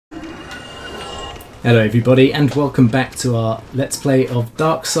Hello everybody and welcome back to our Let's Play of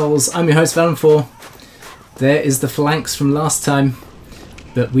Dark Souls. I'm your host Valenfor. There is the phalanx from last time,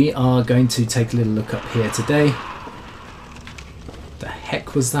 but we are going to take a little look up here today. The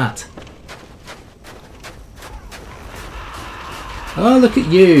heck was that? Oh, look at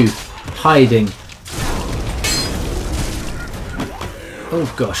you! Hiding.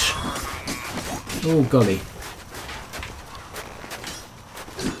 Oh gosh. Oh golly.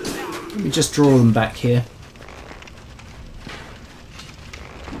 Let me just draw them back here.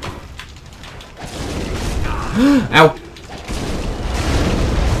 Ow!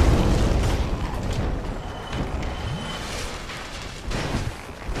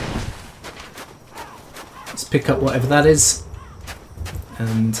 Let's pick up whatever that is.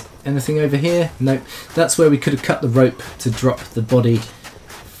 And anything over here? No, that's where we could have cut the rope to drop the body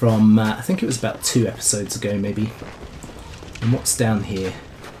from, I think it was about 2 episodes ago maybe. And what's down here?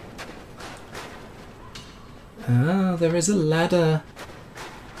 Ah, there is a ladder.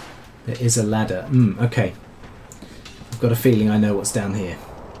 There is a ladder. Okay. I've got a feeling I know what's down here.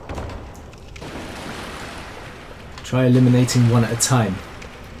 Try eliminating one at a time.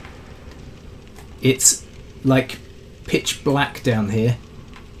 It's like pitch black down here.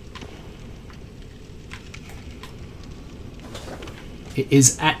 It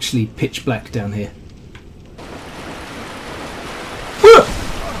is actually pitch black down here.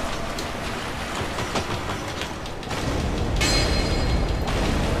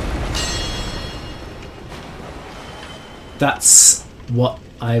 That's what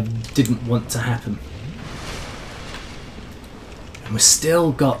I didn't want to happen. And we've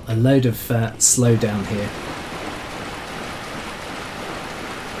still got a load of slowdown here.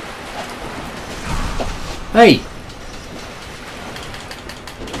 Hey!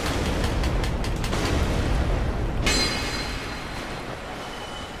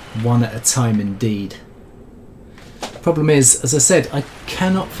 One at a time indeed. Problem is, as I said, I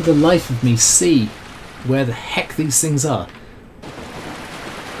cannot for the life of me see where the heck these things are.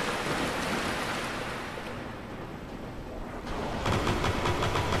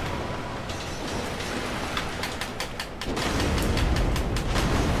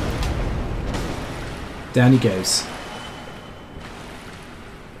 Down he goes.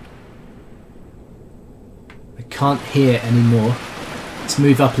 I can't hear anymore. Let's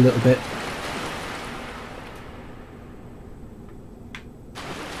move up a little bit.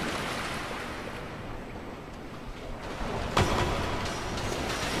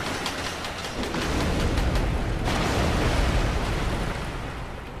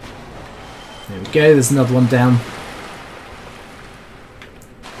 There we go, there's another one down.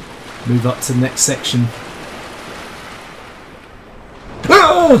 Move up to the next section.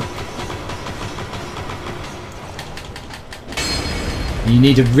 Ah! You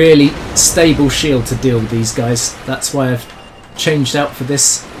need a really stable shield to deal with these guys. That's why I've changed out for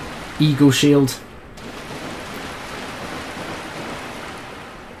this eagle shield.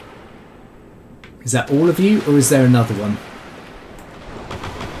 Is that all of you, or is there another one?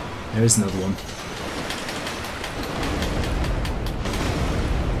 There is another one.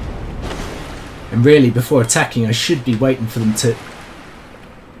 And really, before attacking, I should be waiting for them to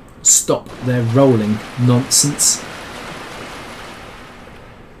stop their rolling nonsense.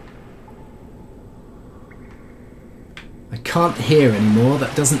 I can't hear anymore.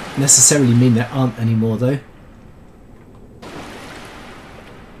 That doesn't necessarily mean there aren't any more, though.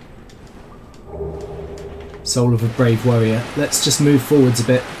 Soul of a brave warrior. Let's just move forwards a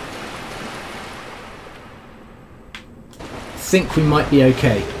bit. I think we might be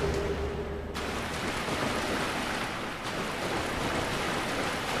okay.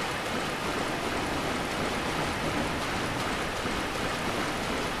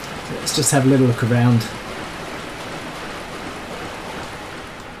 So let's just have a little look around.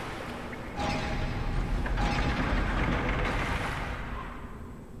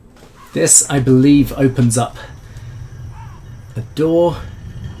 This, I believe, opens up a door.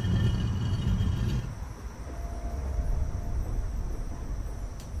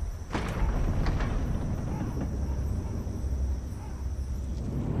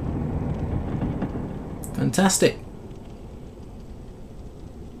 Fantastic.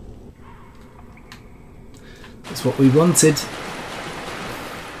 That's what we wanted.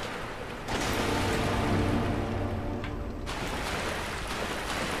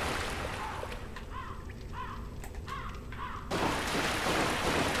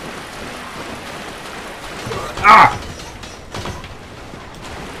 Ah!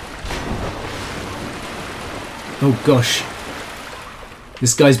 Oh gosh.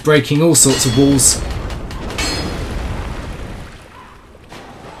 This guy's breaking all sorts of walls.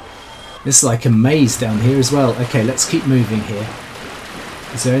 This is like a maze down here as well. Okay, let's keep moving here.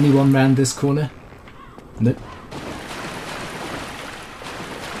 Is there anyone round this corner? Nope.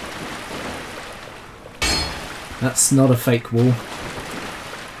 That's not a fake wall.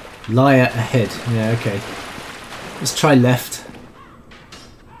 Liar ahead. Yeah, okay. Let's try left.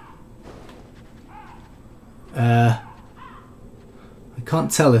 I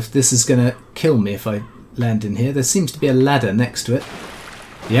can't tell if this is going to kill me if I land in here. There seems to be a ladder next to it.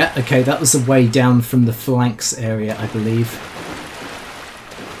 Yeah, okay, that was the way down from the flanks area, I believe.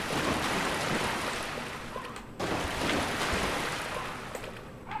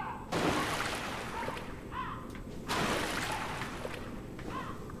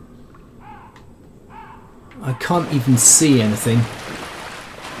 I can't even see anything.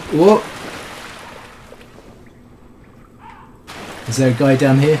 Whoa! Is there a guy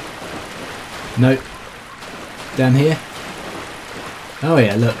down here? Nope. Down here? Oh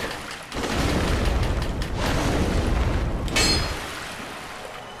yeah, look.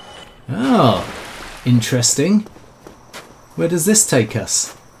 Oh, interesting. Where does this take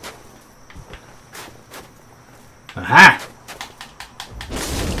us? Aha!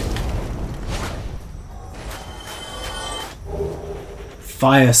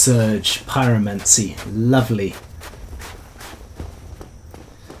 Fire Surge, Pyromancy, lovely.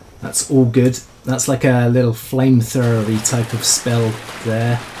 That's all good. That's like a little flamethrower-y type of spell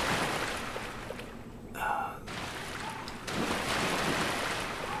there.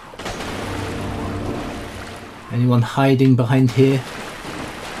 Anyone hiding behind here?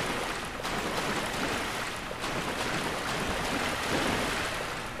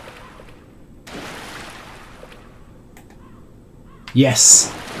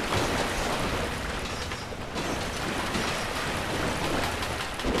 Yes!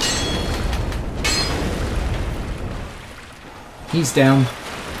 He's down.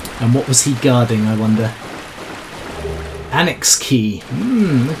 And what was he guarding, I wonder? Annex key.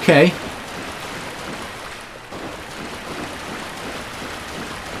 Okay.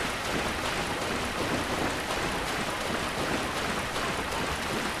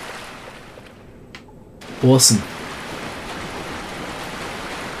 Awesome.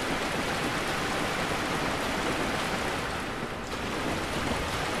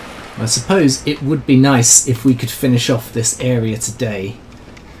 I suppose it would be nice if we could finish off this area today.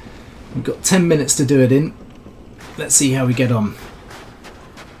 We've got 10 minutes to do it in. Let's see how we get on.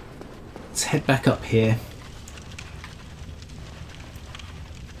 Let's head back up here.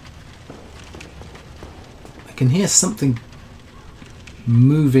 I can hear something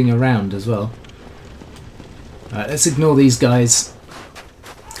moving around as well. Alright, let's ignore these guys.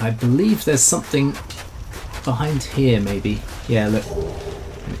 I believe there's something behind here maybe. Yeah, look.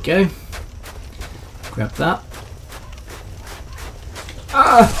 There we go. Grab that.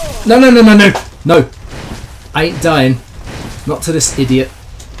 Ah! No, no, no, no, no! No! I ain't dying. Not to this idiot.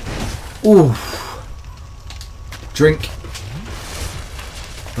 Ooh. Drink.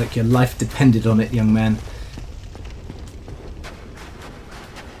 Like your life depended on it, young man.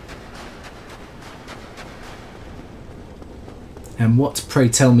 And what, pray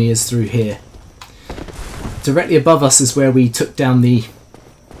tell me, is through here? Directly above us is where we took down the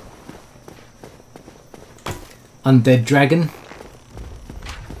undead dragon.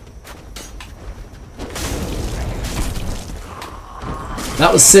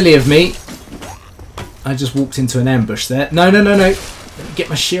 That was silly of me. I just walked into an ambush there. No, no, no, no. Let me get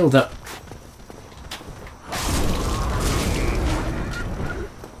my shield up.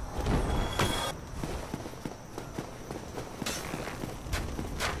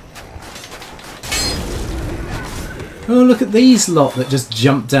 Oh, look at these lot that just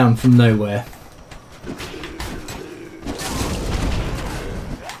jumped down from nowhere.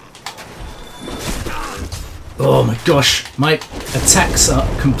 Oh my gosh, my attacks are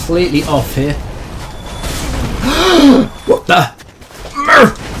completely off here. What the?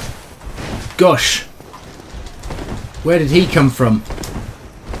 Gosh. Where did he come from?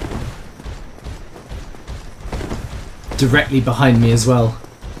 Directly behind me as well.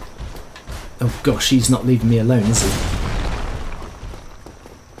 Oh gosh, he's not leaving me alone, is he?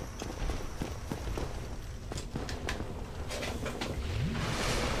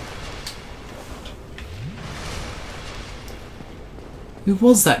 Who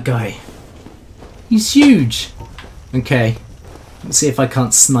was that guy? He's huge! Okay, let's see if I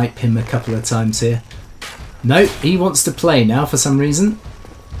can't snipe him a couple of times here. No, he wants to play now for some reason.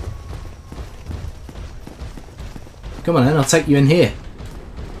 Come on then, I'll take you in here.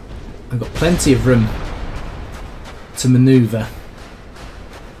 I've got plenty of room to manoeuvre.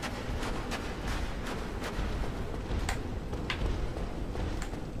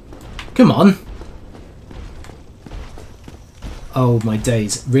 Come on. Oh my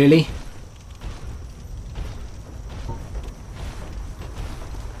days, really?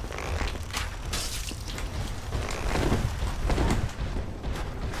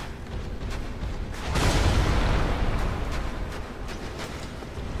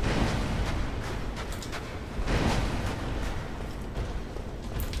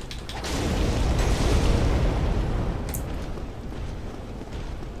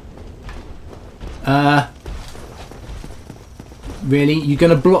 Really? You're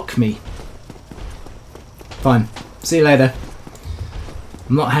gonna block me? Fine. See you later.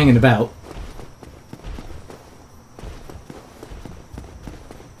 I'm not hanging about.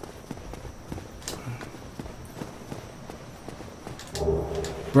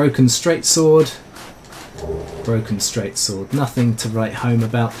 Broken straight sword. Broken straight sword. Nothing to write home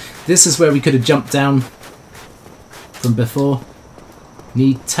about. This is where we could have jumped down from before.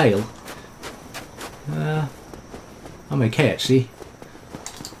 Need tail. I'm okay actually.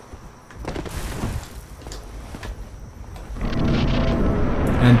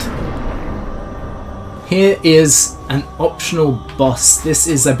 And here is an optional boss. This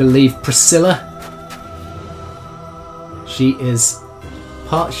is, I believe, Priscilla. She is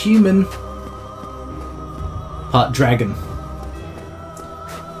part human, part dragon.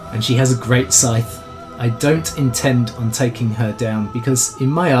 And she has a great scythe. I don't intend on taking her down because, in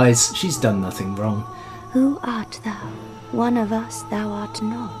my eyes, she's done nothing wrong. Who art thou? One of us thou art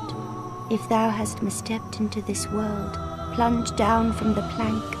not. If thou hast misstepped into this world, plunge down from the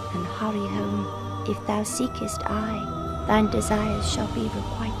plank and hurry home. If thou seekest I, thine desires shall be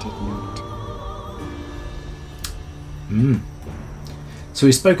requited not. So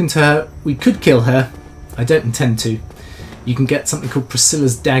we've spoken to her. We could kill her. I don't intend to. You can get something called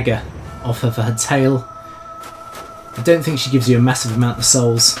Priscilla's dagger off her for her tail. I don't think she gives you a massive amount of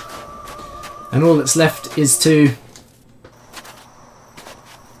souls. And all that's left is to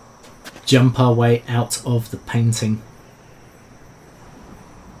jump our way out of the painting.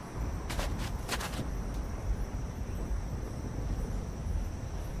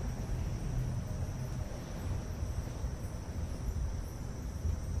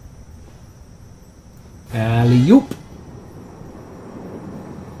 Alley-oop.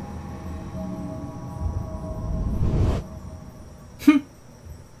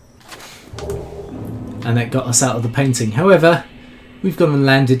 And that got us out of the painting. However, we've gone and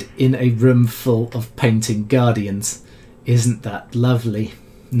landed in a room full of painting guardians. Isn't that lovely?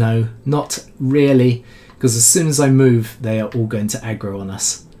 No, not really, because as soon as I move, they are all going to aggro on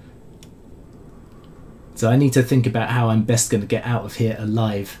us. So I need to think about how I'm best going to get out of here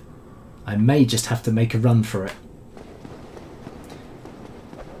alive. I may just have to make a run for it.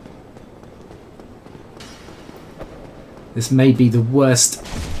 This may be the worst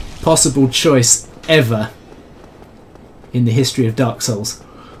possible choice ever in the history of Dark Souls.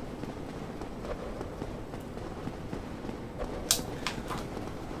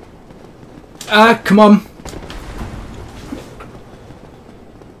 Ah, come on.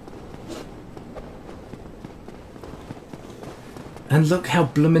 And look how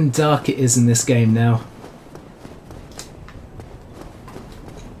bloomin' dark it is in this game now.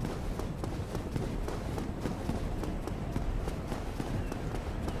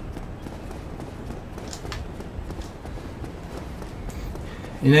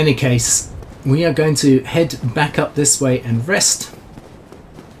 In any case, we are going to head back up this way and rest.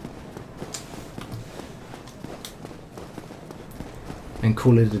 And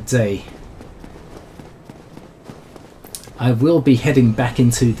call it a day. I will be heading back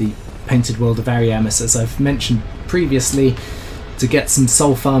into the painted world of Ariamis, as I've mentioned previously, to get some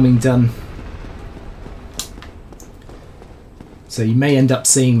soul farming done. So you may end up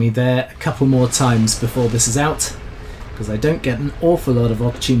seeing me there a couple more times before this is out, because I don't get an awful lot of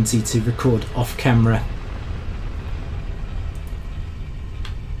opportunity to record off camera.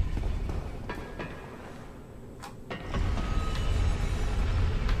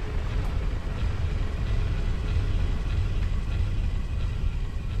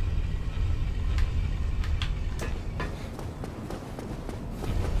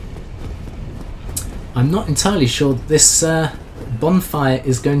 I'm not entirely sure that this bonfire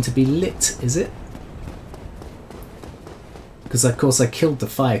is going to be lit, is it? Because of course I killed the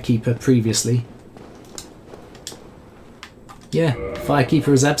firekeeper previously. Yeah, firekeeper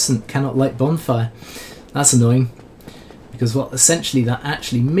is absent, cannot light bonfire. That's annoying. Because what essentially that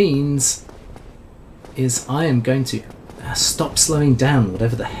actually means is I am going to stop slowing down,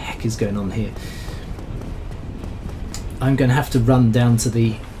 whatever the heck is going on here. I'm going to have to run down to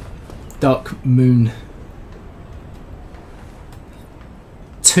the Dark Moon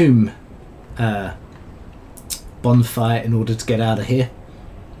tomb bonfire in order to get out of here.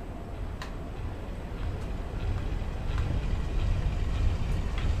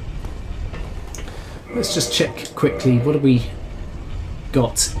 Let's just check quickly, what have we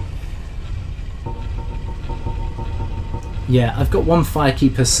got? Yeah, I've got one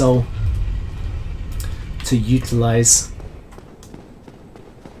Firekeeper soul to utilise.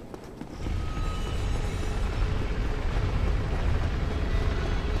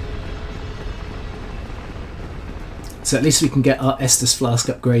 So at least we can get our Estus Flask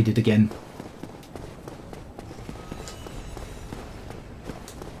upgraded again.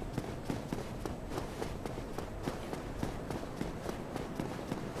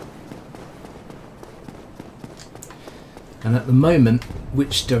 And at the moment,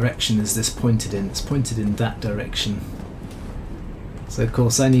 which direction is this pointed in? It's pointed in that direction. So of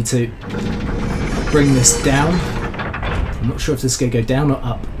course I need to bring this down. I'm not sure if this is going to go down or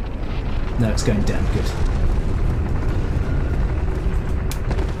up. No, it's going down. Good.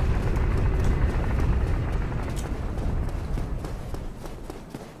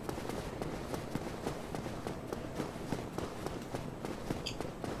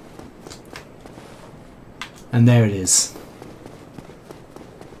 And there it is.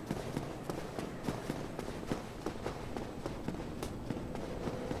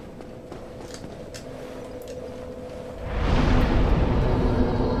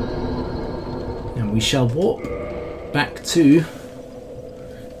 And we shall warp back to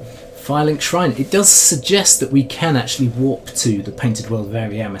Firelink Shrine. It does suggest that we can actually warp to the Painted World of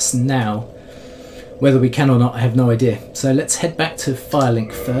Ariamis now. Whether we can or not, I have no idea. So let's head back to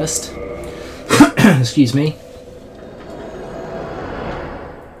Firelink first. Excuse me.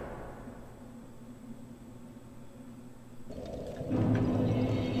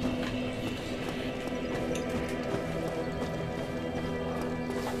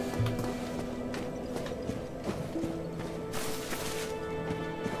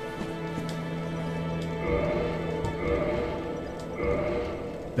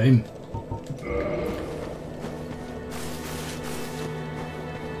 Boom.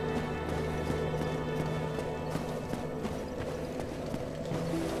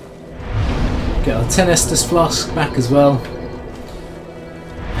 Get our 10 Estus Flask back as well.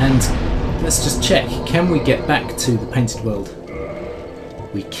 And let's just check, can we get back to the Painted World?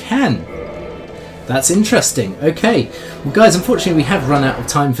 We can! That's interesting. Okay, well guys, unfortunately we have run out of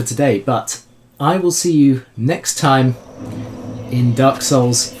time for today, but I will see you next time in Dark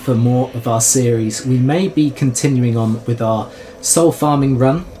Souls for more of our series. We may be continuing on with our soul farming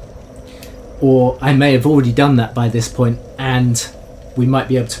run, or I may have already done that by this point, and we might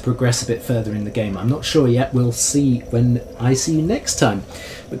be able to progress a bit further in the game. I'm not sure yet. We'll see when I see you next time.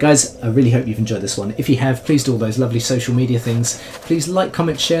 But guys, I really hope you've enjoyed this one. If you have, please do all those lovely social media things. Please like,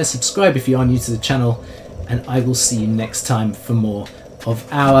 comment, share, subscribe if you are new to the channel, and I will see you next time for more of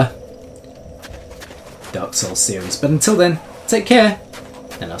our Dark Souls series. But until then, take care,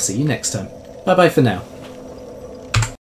 and I'll see you next time. Bye bye for now.